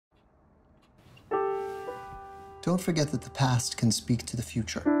Don't forget that the past can speak to the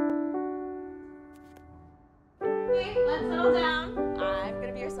future. Hey, let's settle down. I'm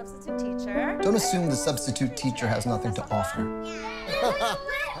gonna be your substitute teacher. Don't assume the substitute teacher has nothing to offer.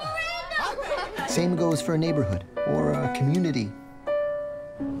 Same goes for a neighborhood or a community.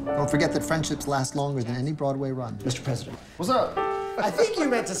 Don't forget that friendships last longer than any Broadway run. Mr. President. What's up? I think you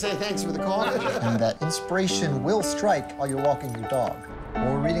meant to say thanks for the coffee. And that inspiration will strike while you're walking your dog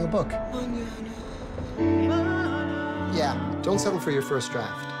or reading a book. Yeah, don't settle for your first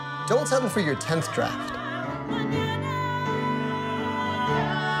draft. Don't settle for your 10th draft.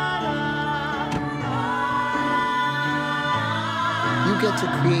 You get to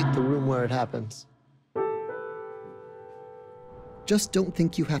create the room where it happens. Just don't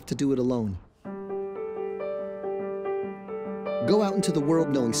think you have to do it alone. Go out into the world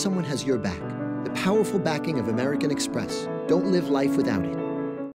knowing someone has your back. The powerful backing of American Express. Don't live life without it.